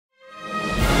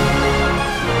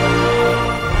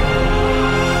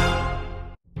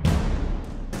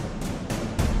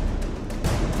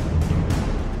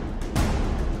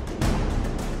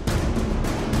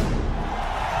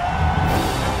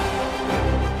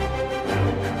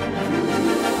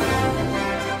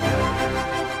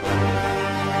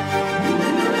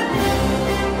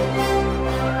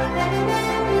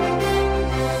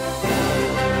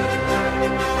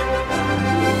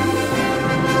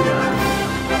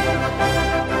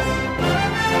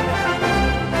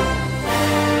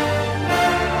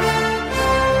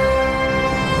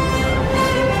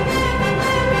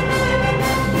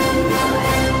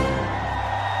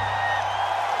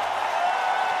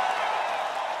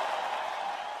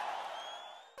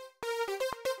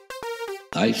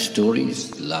Life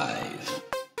Stories Live.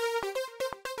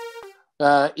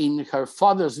 In her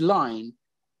father's line,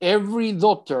 every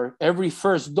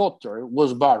first daughter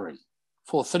was barren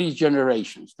for 3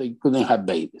 generations. They couldn't have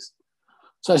babies.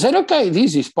 So I said, okay,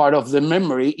 this is part of the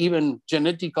memory, even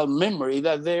genetical memory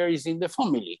that there is in the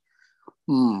family.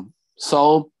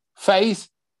 So faith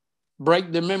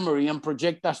break the memory and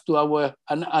project us to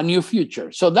a new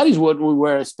future. So that is what we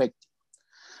were expecting.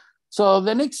 So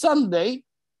the next Sunday,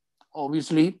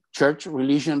 obviously, church,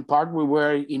 religion part, we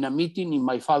were in a meeting in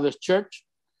my father's church,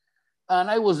 and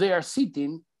I was there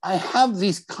sitting. I have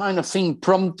this kind of thing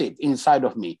prompted inside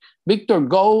of me. Victor,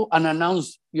 go and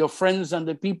announce your friends and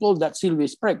the people that Sylvia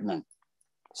is pregnant.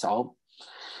 So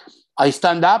I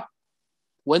stand up,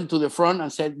 went to the front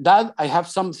and said, Dad, I have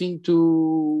something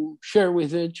to share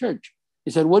with the church.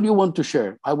 He said, what do you want to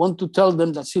share? I want to tell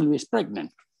them that Sylvia is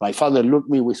pregnant. My father looked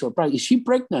at me with surprise. Is she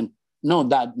pregnant? No,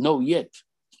 Dad, no yet.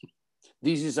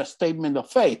 This is a statement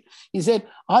of faith. He said,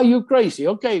 are you crazy?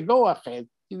 Okay, go ahead.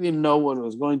 He didn't know what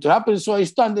was going to happen. So I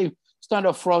stand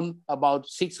up front, about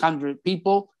 600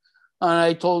 people. And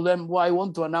I told them, well, I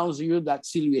want to announce to you that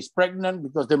Sylvia is pregnant,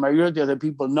 because the majority of the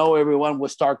people know. Everyone will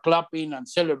start clapping and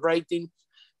celebrating.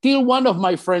 Till one of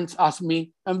my friends asked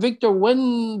me, and Victor,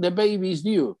 when the baby is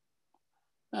due?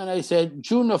 And I said,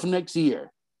 June of next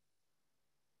year.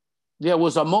 There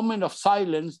was a moment of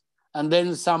silence, and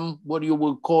then some, what you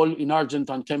would call in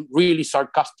Argentine term, really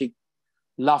sarcastic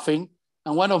laughing.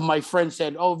 And one of my friends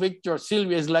said, oh, Victor,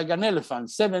 Sylvia is like an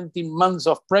elephant, 17 months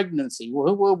of pregnancy.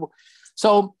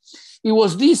 So it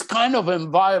was this kind of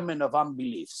environment of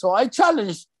unbelief. So I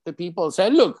challenged the people,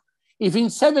 said, look, if in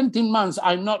 17 months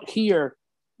I'm not here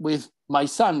with my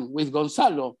son, with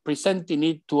Gonzalo, presenting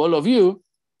it to all of you,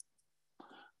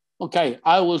 okay,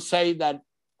 I will say that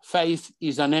faith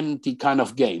is an empty kind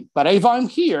of game. But if I'm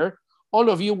here, all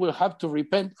of you will have to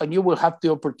repent, and you will have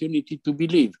the opportunity to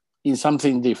believe in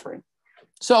something different.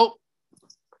 So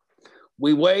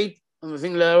we wait, and I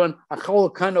think later on, a whole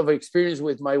kind of experience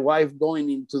with my wife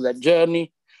going into that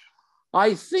journey.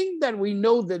 I think that we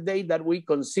know the day that we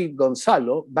conceived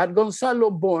Gonzalo, but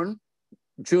Gonzalo born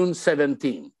June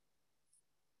 17.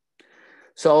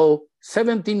 So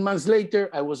 17 months later,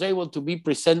 I was able to be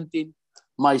presenting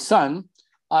my son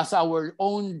as our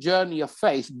own journey of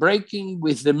faith, breaking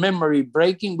with the memory,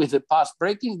 breaking with the past,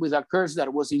 breaking with a curse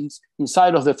that was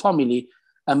inside of the family,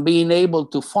 and being able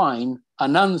to find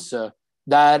an answer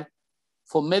that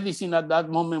for medicine at that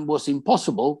moment was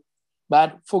impossible,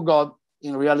 but for God,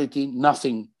 in reality,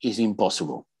 nothing is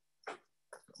impossible.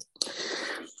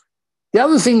 The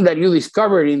other thing that you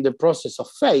discover in the process of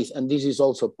faith, and this is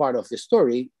also part of the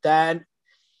story, that,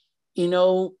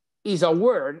 is a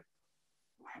word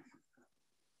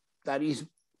that is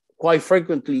quite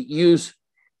frequently used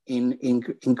in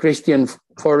Christian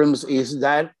forums, is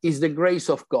the grace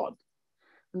of God.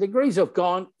 And the grace of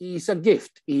God is a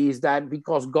gift, is that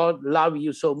because God loves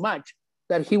you so much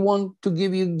that he wants to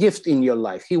give you a gift in your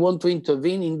life. He wants to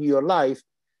intervene in your life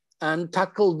and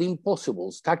tackle the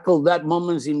impossibles, tackle that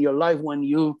moments in your life when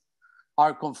you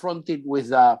are confronted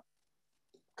with a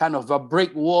kind of a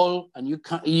brick wall and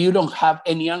you don't have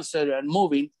any answer and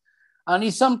moving. And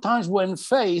it's sometimes when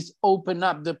faith opens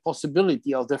up the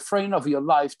possibility of the frame of your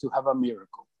life to have a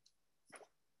miracle.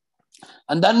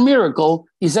 And that miracle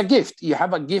is a gift. You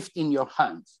have a gift in your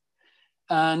hands.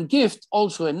 And gift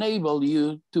also enable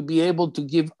you to be able to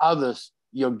give others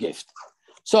your gift.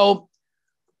 So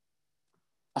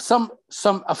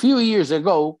a few years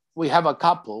ago, we have a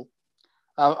couple,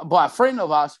 but a friend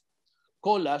of us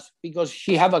called us because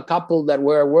she had a couple that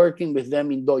were working with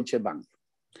them in Deutsche Bank.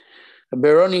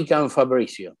 Veronica and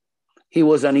Fabrizio. He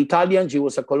was an Italian, she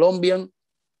was a Colombian.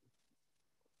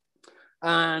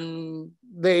 And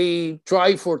they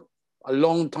tried for a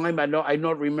long time. I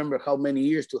don't remember how many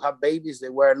years to have babies. They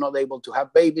were not able to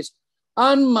have babies.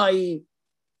 And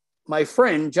my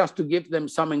friend, just to give them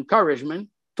some encouragement,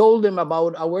 told them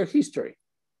about our history,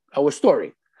 our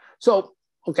story. So,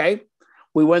 okay,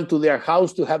 we went to their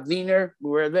house to have dinner. We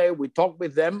were there, we talked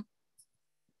with them.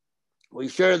 We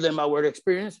shared them our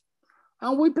experience.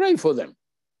 And we pray for them.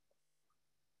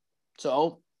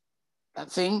 So I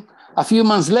think a few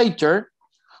months later,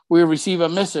 we received a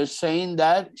message saying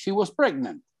that she was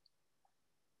pregnant.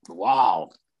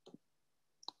 Wow.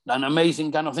 An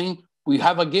amazing kind of thing. We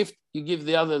have a gift, you give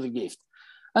the other the gift.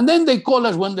 And then they called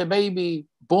us when the baby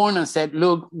born and said,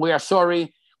 look, we are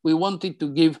sorry. We wanted to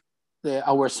give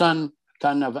our son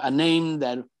kind of a name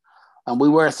that, and we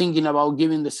were thinking about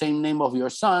giving the same name of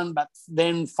your son, but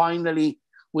then finally,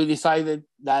 we decided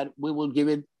that we will give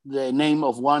it the name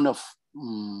of one of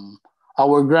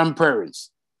our grandparents.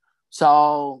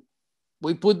 So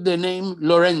we put the name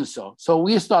Lorenzo. So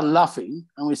we start laughing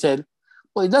and we said,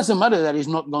 well, it doesn't matter that it's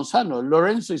not Gonzalo.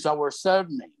 Lorenzo is our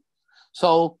surname.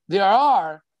 So there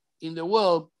are in the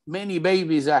world many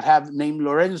babies that have named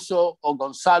Lorenzo or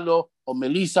Gonzalo or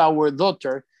Melissa, our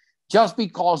daughter, just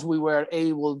because we were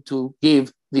able to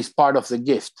give this part of the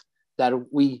gift that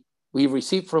we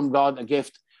received from God, a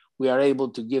gift, we are able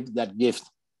to give that gift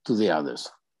to the others.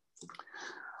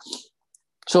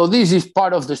 So this is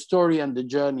part of the story and the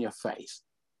journey of faith.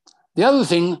 The other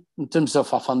thing, in terms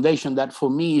of a foundation, that for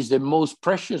me is the most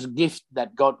precious gift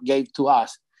that God gave to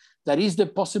us, that is the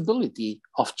possibility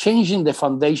of changing the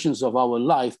foundations of our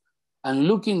life and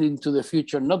looking into the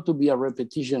future, not to be a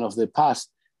repetition of the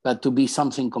past, but to be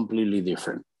something completely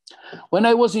different. When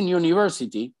I was in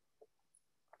university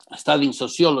studying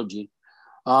sociology,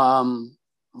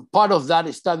 part of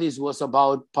that studies was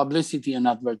about publicity and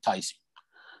advertising.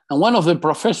 And one of the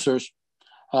professors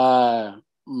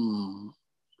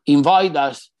invited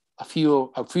us,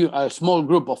 a small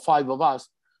group of 5 of us,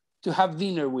 to have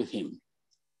dinner with him.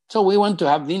 So we went to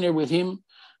have dinner with him.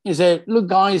 He said, look,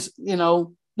 guys,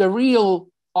 the real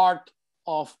art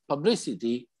of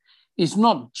publicity is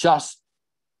not just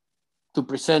to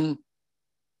present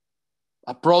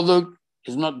a product,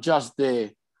 it's not just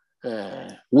the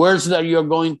words that you're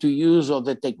going to use or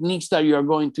the techniques that you're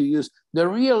going to use. The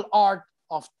real art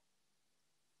of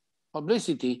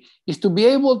publicity is to be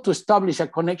able to establish a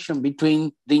connection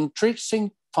between the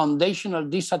intrinsic foundational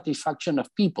dissatisfaction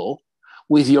of people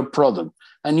with your product.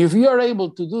 And if you are able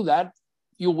to do that,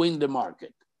 you win the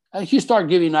market. And he started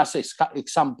giving us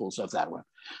examples of that one.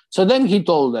 So then he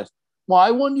told us, well,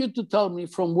 I want you to tell me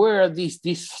from where this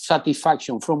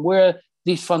dissatisfaction, from where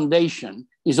this foundation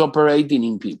is operating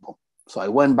in people. So I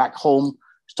went back home,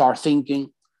 started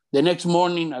thinking. The next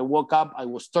morning I woke up, I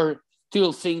was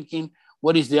still thinking,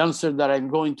 what is the answer that I'm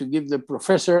going to give the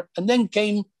professor? And then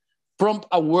came prompt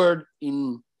a word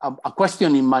in a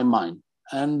question in my mind.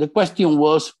 And the question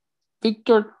was,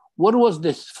 Victor, what was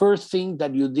the first thing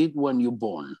that you did when you were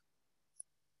born?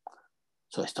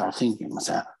 So I started thinking,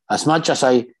 as much as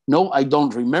I know, I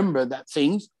don't remember that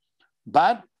things,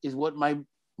 but it's what my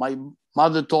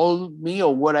mother told me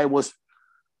or what I was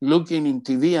looking in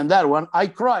TV and that one, I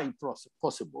cried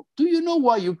possible. Do you know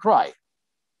why you cry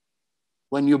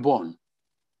when you're born?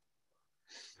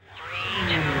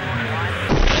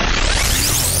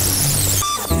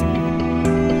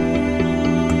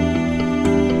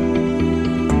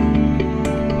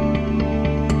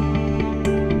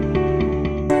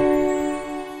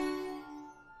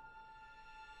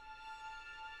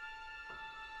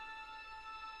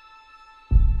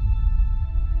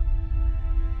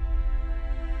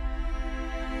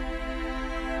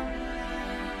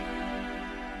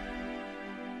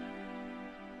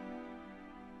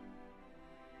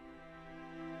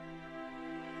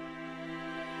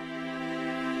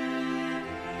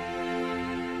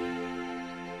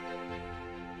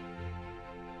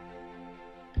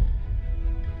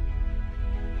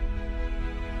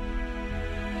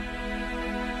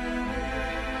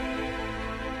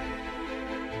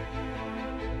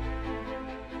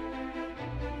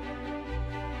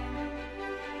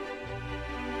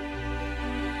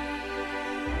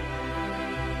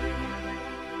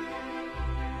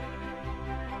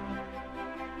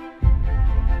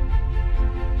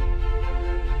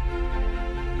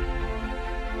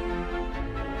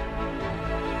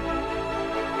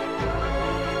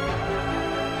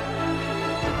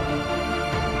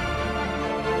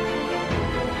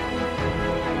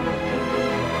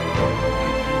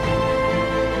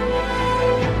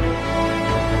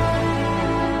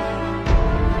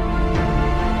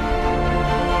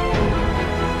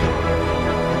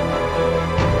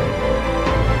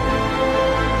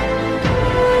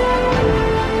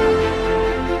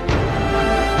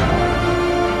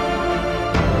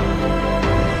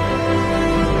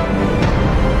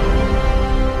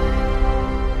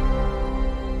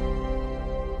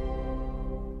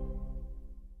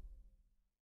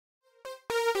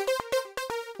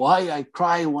 Why I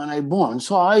cry when I'm born.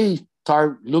 So I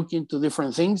start looking to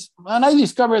different things, and I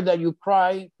discovered that you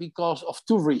cry because of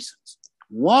 2 reasons.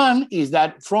 One is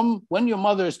that from when your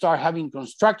mother starts having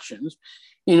contractions,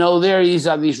 there is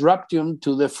a disruption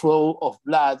to the flow of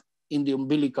blood in the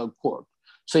umbilical cord.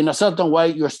 So in a certain way,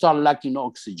 you start lacking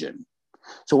oxygen.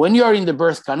 So when you're in the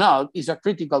birth canal, it's a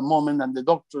critical moment, and the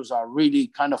doctors are really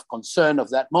kind of concerned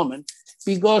of that moment,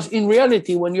 because in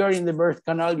reality, when you're in the birth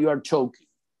canal, you are choking.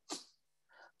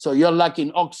 So you're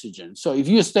lacking oxygen. So if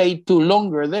you stay too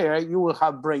longer there, you will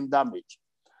have brain damage.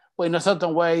 But in a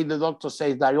certain way, the doctor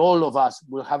says that all of us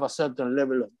will have a certain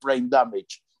level of brain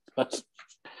damage. But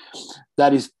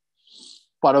that is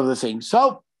part of the thing.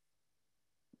 So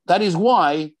that is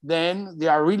why then they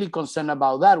are really concerned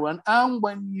about that one. And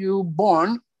when you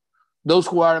born, those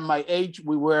who are my age,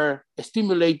 we were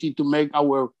stimulated to make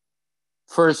our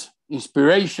first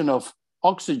inspiration of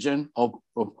oxygen, of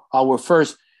our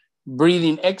first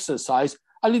breathing exercise,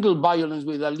 a little violence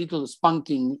with a little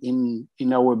spanking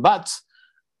in our butts.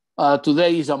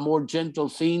 Today is a more gentle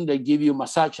thing. They give you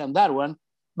massage and that one.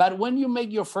 But when you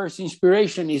make your first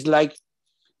inspiration, it's like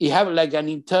you have like an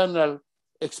internal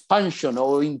expansion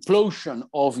or implosion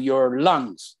of your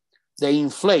lungs. They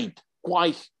inflate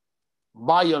quite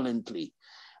violently.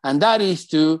 And that is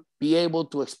to be able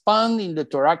to expand in the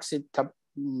thoracic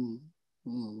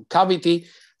cavity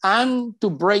and to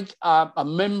break up a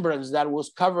membrane that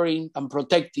was covering and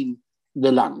protecting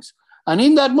the lungs. And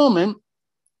in that moment,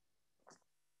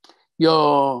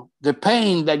 the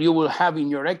pain that you will have in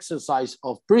your exercise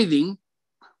of breathing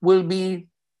will be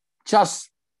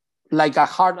just like a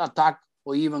heart attack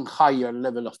or even higher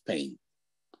level of pain.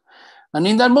 And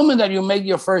in that moment that you make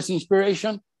your first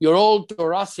inspiration, your whole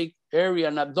thoracic area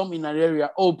and abdominal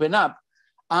area open up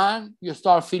and you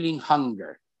start feeling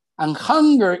hunger. And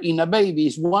hunger in a baby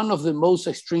is one of the most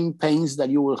extreme pains that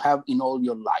you will have in all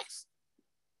your life.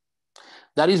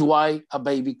 That is why a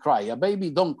baby cries. A baby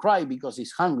don't cry because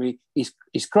it's hungry.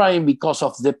 It's crying because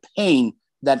of the pain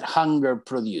that hunger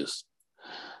produces.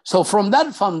 So from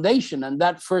that foundation and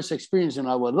that first experience in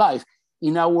our life,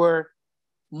 in our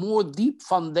more deep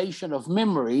foundation of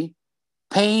memory,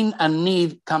 pain and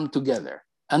need come together.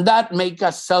 And that makes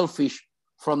us selfish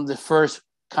from the first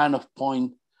kind of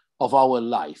point of our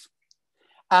life.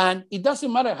 And it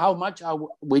doesn't matter how much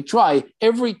we try,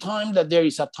 every time that there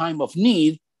is a time of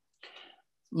need,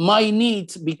 my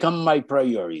needs become my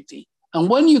priority. And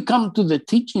when you come to the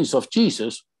teachings of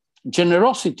Jesus,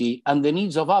 generosity and the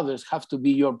needs of others have to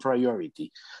be your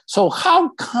priority. So how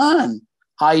can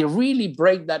I really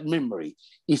break that memory?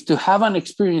 Is to have an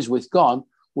experience with God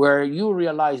where you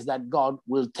realize that God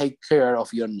will take care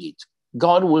of your needs.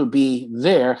 God will be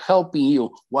there helping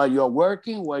you while you're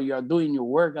working, while you're doing your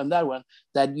work and that one,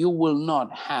 that you will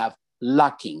not have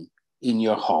lacking in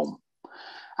your home.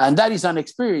 And that is an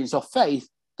experience of faith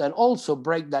that also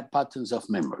break that patterns of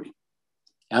memory.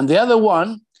 And the other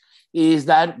one is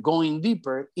that going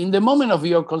deeper, in the moment of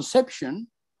your conception,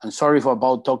 and sorry for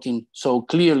about talking so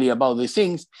clearly about the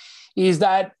things, is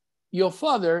that your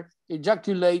father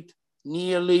ejaculate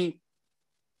nearly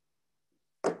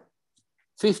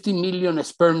 50 million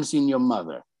sperms in your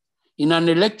mother. In an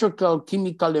electrical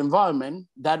chemical environment,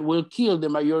 that will kill the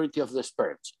majority of the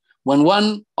sperms. When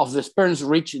one of the sperms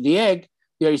reach the egg,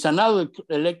 there is another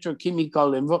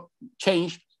electrochemical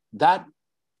change that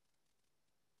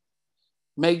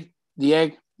make the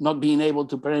egg not being able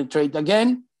to penetrate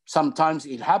again. Sometimes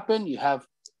it happens, you have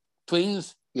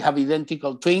twins, you have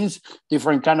identical twins,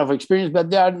 different kind of experience, but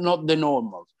they are not the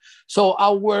normal. So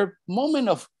our moment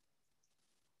of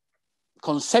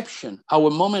conception, our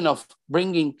moment of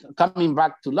coming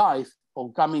back to life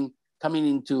or coming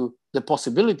into the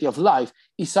possibility of life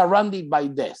is surrounded by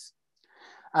death.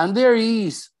 And there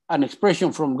is an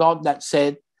expression from God that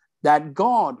said that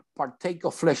God partake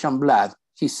of flesh and blood.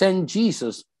 He sent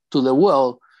Jesus to the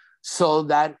world so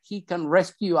that he can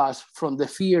rescue us from the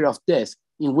fear of death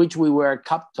in which we were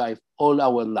captive all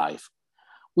our life.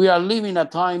 We are living a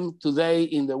time today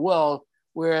in the world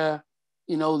where,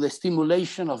 the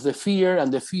stimulation of the fear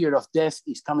and the fear of death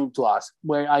is coming to us,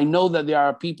 where I know that there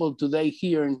are people today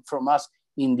hearing from us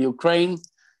in the Ukraine.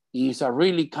 It's a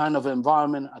really kind of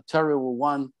environment, a terrible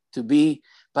one to be,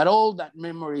 but all that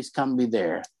memories can be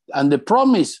there. And the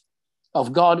promise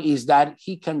of God is that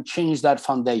he can change that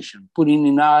foundation, putting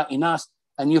in us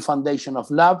a new foundation of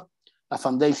love, a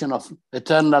foundation of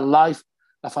eternal life,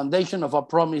 a foundation of a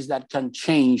promise that can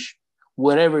change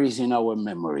whatever is in our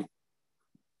memory.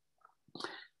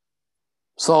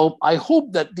 So I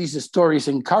hope that these stories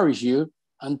encourage you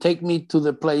and take me to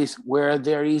the place where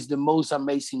there is the most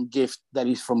amazing gift that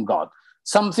is from God.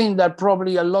 Something that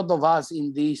probably a lot of us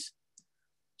in this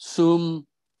Zoom,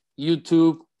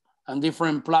 YouTube, and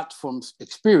different platforms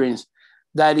experience,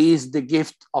 that is the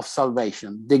gift of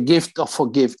salvation, the gift of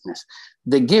forgiveness,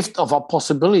 the gift of a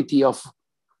possibility of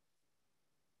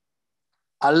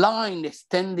a line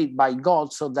extended by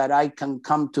God so that I can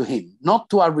come to him, not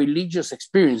to a religious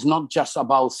experience, not just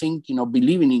about thinking or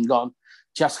believing in God,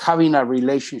 just having a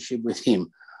relationship with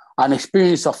him, an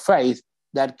experience of faith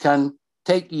that can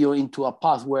take you into a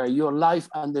path where your life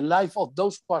and the life of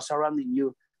those who are surrounding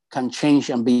you can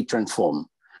change and be transformed.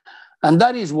 And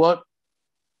that is what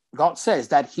God says,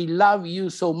 that he loved you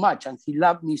so much and he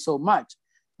loved me so much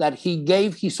that he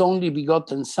gave his only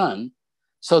begotten son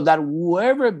so that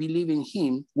whoever believes in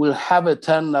him will have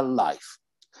eternal life.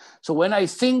 So when I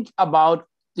think about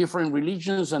different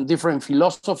religions and different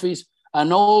philosophies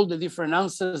and all the different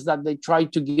answers that they try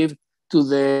to give to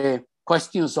the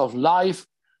questions of life,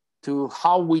 to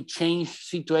how we change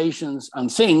situations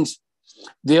and things,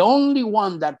 the only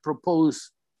one that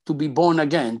proposed to be born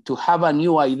again, to have a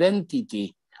new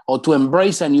identity or to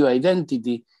embrace a new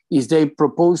identity, is the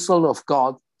proposal of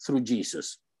God through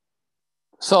Jesus.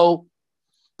 So,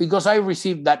 because I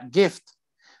received that gift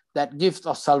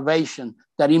of salvation,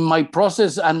 that in my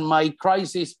process and my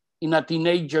crisis in a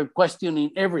teenager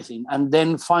questioning everything, and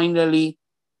then finally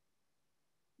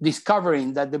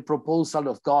discovering that the proposal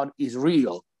of God is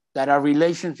real, that a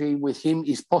relationship with him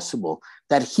is possible,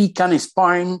 that he can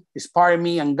inspire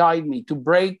me and guide me to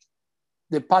break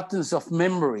the patterns of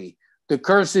memory, the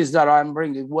curses that I'm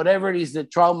bringing, whatever is the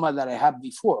trauma that I had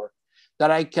before,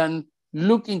 that I can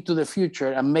look into the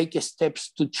future and make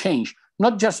steps to change,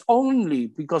 not just only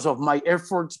because of my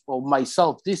efforts or my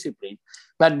self-discipline,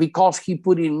 but because he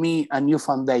put in me a new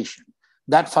foundation,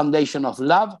 that foundation of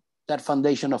love, that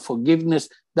foundation of forgiveness,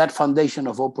 that foundation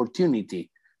of opportunity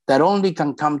that only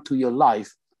can come to your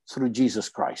life through Jesus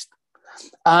Christ.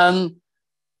 And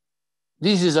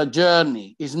this is a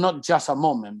journey. It's not just a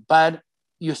moment, but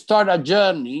you start a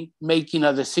journey making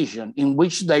a decision in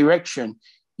which direction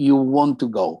you want to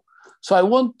go. So I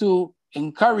want to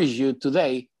encourage you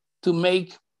today to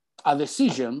make a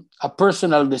decision, a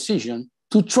personal decision,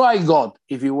 to try God,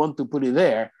 if you want to put it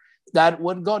there, that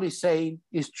what God is saying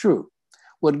is true.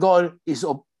 What God is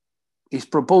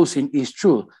proposing is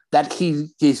true, that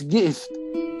his gift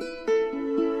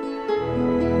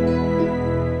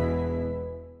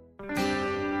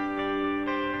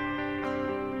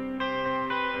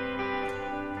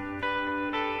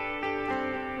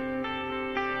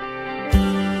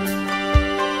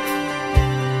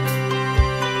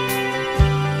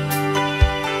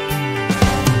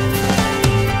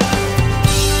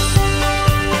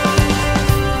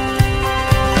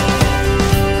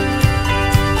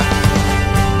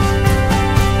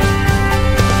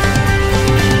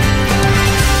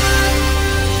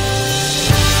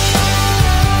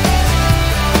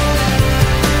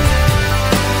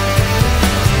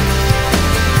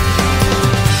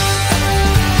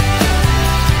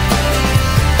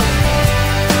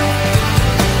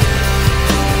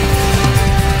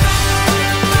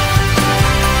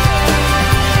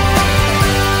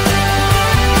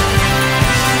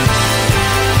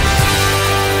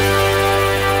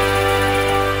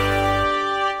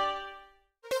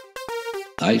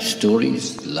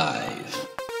LifeStories Live.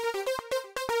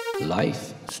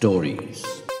 Life Stories.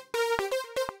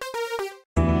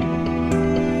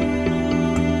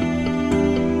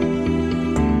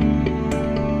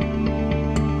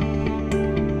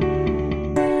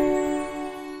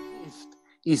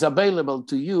 is available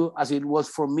to you as it was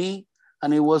for me,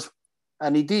 and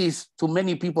it is to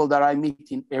many people that I meet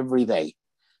in every day,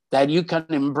 that you can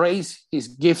embrace his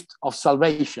gift of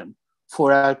salvation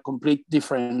for a complete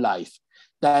different life.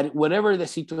 That whatever the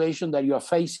situation that you are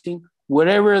facing,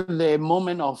 whatever the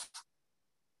moment of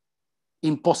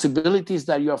impossibilities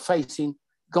that you are facing,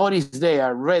 God is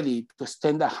there ready to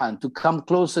extend a hand, to come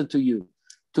closer to you,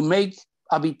 to make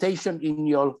habitation in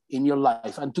your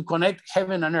life, and to connect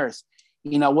heaven and earth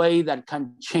in a way that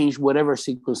can change whatever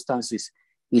circumstances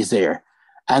is there.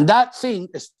 And that thing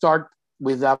starts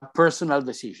with a personal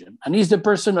decision. And it's the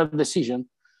personal decision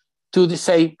to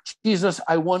say, Jesus,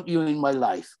 I want you in my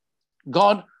life.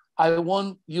 God, I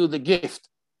want you the gift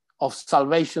of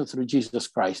salvation through Jesus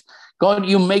Christ. God,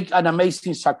 you make an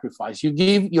amazing sacrifice. You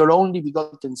give your only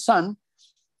begotten Son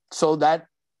so that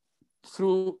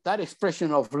through that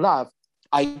expression of love,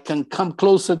 I can come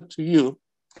closer to you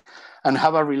and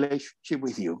have a relationship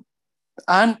with you.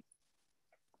 And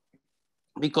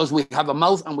because we have a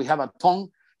mouth and we have a tongue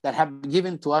that have been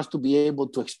given to us to be able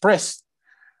to express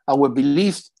our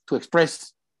beliefs, to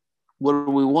express what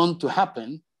we want to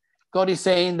happen, God is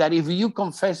saying that if you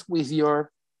confess with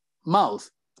your mouth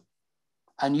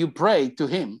and you pray to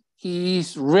him, he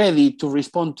is ready to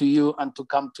respond to you and to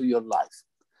come to your life.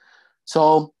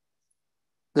 So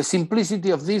the simplicity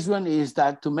of this one is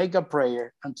that to make a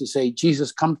prayer and to say,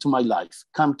 Jesus, come to my life,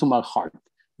 come to my heart.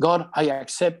 God, I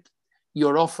accept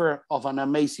your offer of an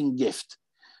amazing gift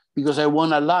because I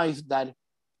want a life that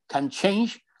can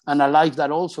change and a life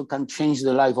that also can change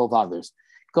the life of others.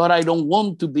 God, I don't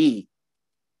want to be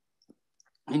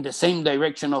in the same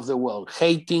direction of the world,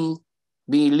 hating,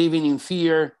 living in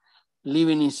fear,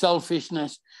 living in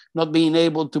selfishness, not being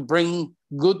able to bring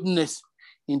goodness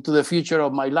into the future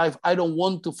of my life. I don't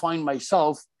want to find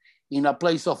myself in a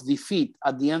place of defeat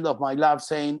at the end of my life,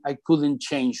 saying I couldn't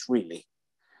change really.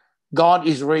 God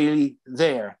is really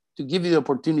there to give you the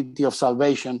opportunity of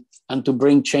salvation and to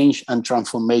bring change and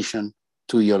transformation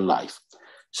to your life.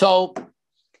 So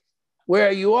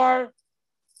where you are,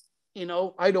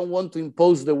 I don't want to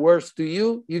impose the words to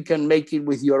you. You can make it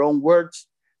with your own words,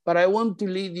 but I want to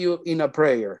lead you in a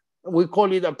prayer. We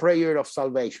call it a prayer of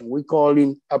salvation. We call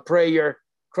it a prayer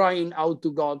crying out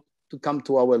to God to come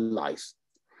to our lives.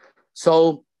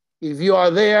 So if you are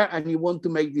there and you want to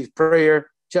make this prayer,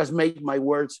 just make my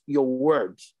words your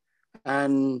words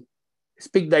and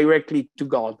speak directly to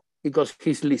God, because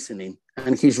he's listening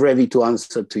and he's ready to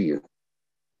answer to you.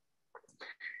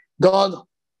 God,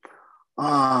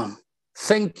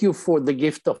 thank you for the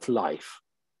gift of life.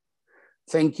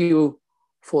 Thank you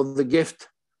for the gift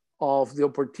of the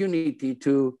opportunity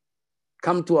to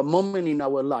come to a moment in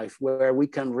our life where we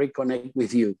can reconnect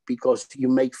with you, because you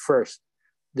make first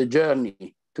the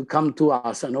journey to come to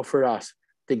us and offer us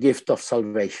the gift of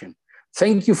salvation.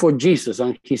 Thank you for Jesus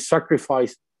and his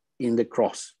sacrifice in the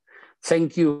cross.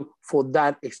 Thank you for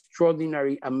that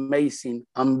extraordinary, amazing,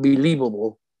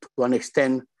 unbelievable, to an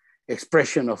extent,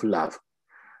 expression of love.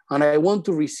 And I want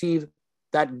to receive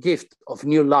that gift of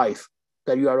new life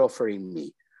that you are offering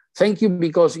me. Thank you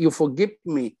because you forgive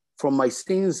me from my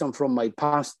sins and from my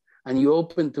past, and you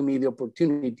open to me the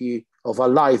opportunity of a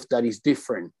life that is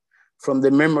different from the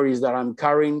memories that I'm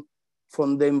carrying,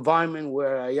 from the environment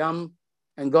where I am.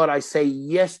 And God, I say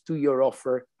yes to your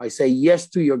offer. I say yes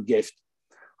to your gift.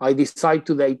 I decide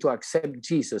today to accept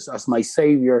Jesus as my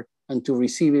Savior and to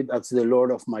receive it as the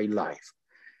Lord of my life.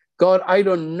 God, I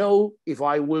don't know if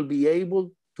I will be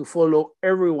able to follow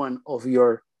every one of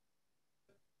your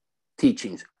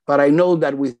teachings, but I know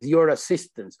that with your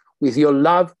assistance, with your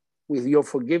love, with your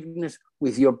forgiveness,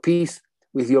 with your peace,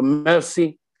 with your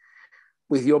mercy,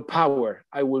 with your power,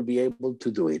 I will be able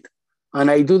to do it. And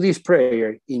I do this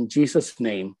prayer in Jesus'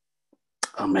 name.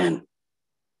 Amen.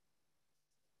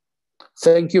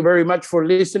 Thank you very much for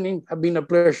listening. It's been a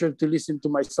pleasure to listen to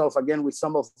myself again with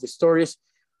some of the stories.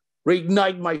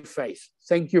 Reignite my faith.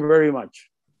 Thank you very much.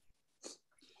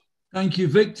 Thank you,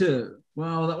 Victor.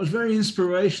 Wow, that was very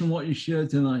inspirational what you shared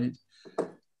tonight.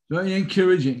 Very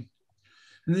encouraging.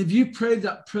 And if you prayed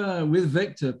that prayer with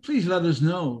Victor, please let us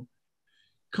know.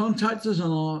 Contact us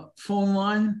on our phone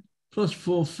line,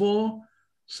 +44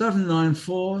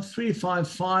 794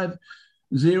 355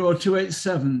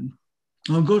 0287.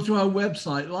 Or go to our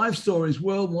website,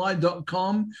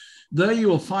 LifeStoriesWorldwide.com. There you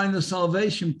will find the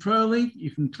Salvation Prayer link. You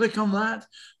can click on that.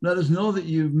 Let us know that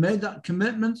you've made that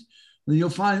commitment. And you'll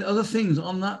find other things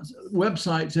on that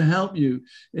website to help you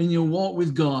in your walk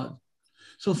with God.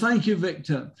 So thank you,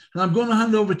 Victor. And I'm going to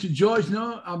hand over to George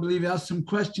now. I believe he has some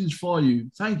questions for you.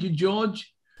 Thank you,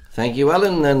 George. Thank you,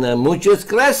 Alan. And muchas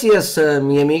gracias,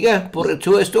 mi amiga, por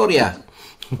tu historia.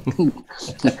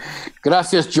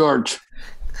 Gracias, George.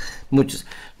 Muchas.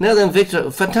 Now then, Victor,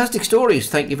 fantastic stories.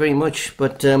 Thank you very much.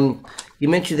 But you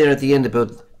mentioned there at the end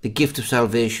about the gift of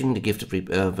salvation, the gift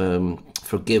of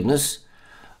forgiveness.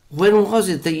 When was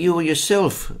it that you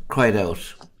yourself cried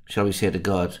out, shall we say, to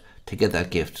God to get that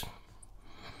gift?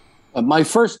 My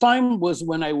first time was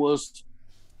when I was,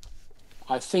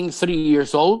 I think, 3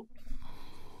 years old.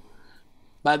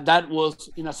 But that was,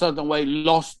 in a certain way,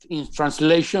 lost in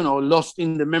translation or lost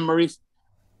in the memories.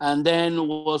 And then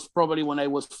was probably when I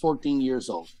was 14 years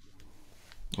old.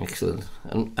 Excellent.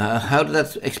 And how did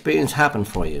that experience happen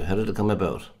for you? How did it come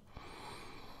about?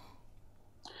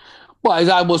 Well, as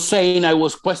I was saying, I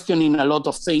was questioning a lot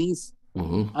of things.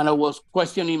 Mm-hmm. And I was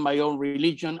questioning my own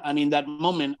religion. And in that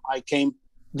moment,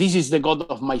 this is the God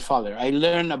of my father. I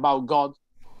learned about God,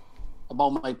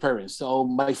 about my parents. So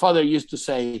my father used to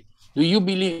say,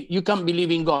 you can't believe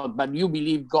in God, but you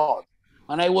believe God.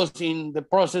 And I was in the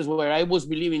process where I was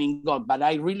believing in God, but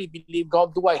I really believe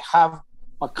God. Do I have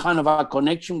a kind of a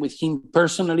connection with him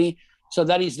personally? So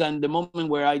that is then the moment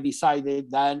where I decided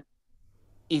that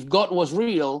if God was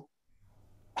real,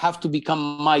 have to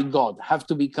become my God, have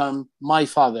to become my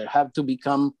father, have to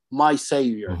become my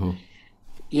savior. Mm-hmm.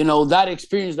 You know, that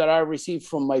experience that I received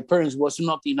from my parents was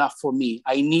not enough for me.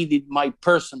 I needed my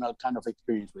personal kind of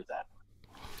experience with that.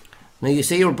 Now, you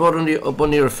say you were brought up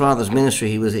under your father's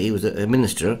ministry. He was a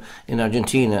minister in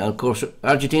Argentina. Of course,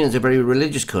 Argentina is a very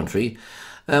religious country.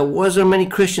 Was there many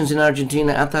Christians in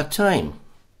Argentina at that time?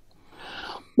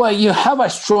 Well, you have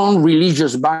a strong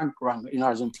religious background in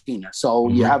Argentina. So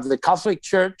you have the Catholic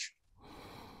Church,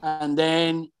 and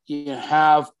then you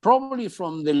have probably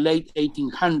from the late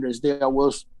 1800s, there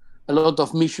was a lot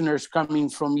of missionaries coming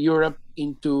from Europe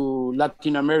into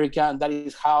Latin America, and that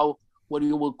is how what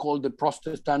you would call the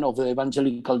Protestant of the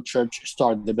evangelical church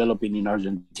start developing in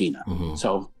Argentina.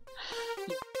 So,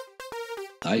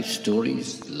 Life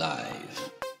Stories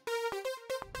Live.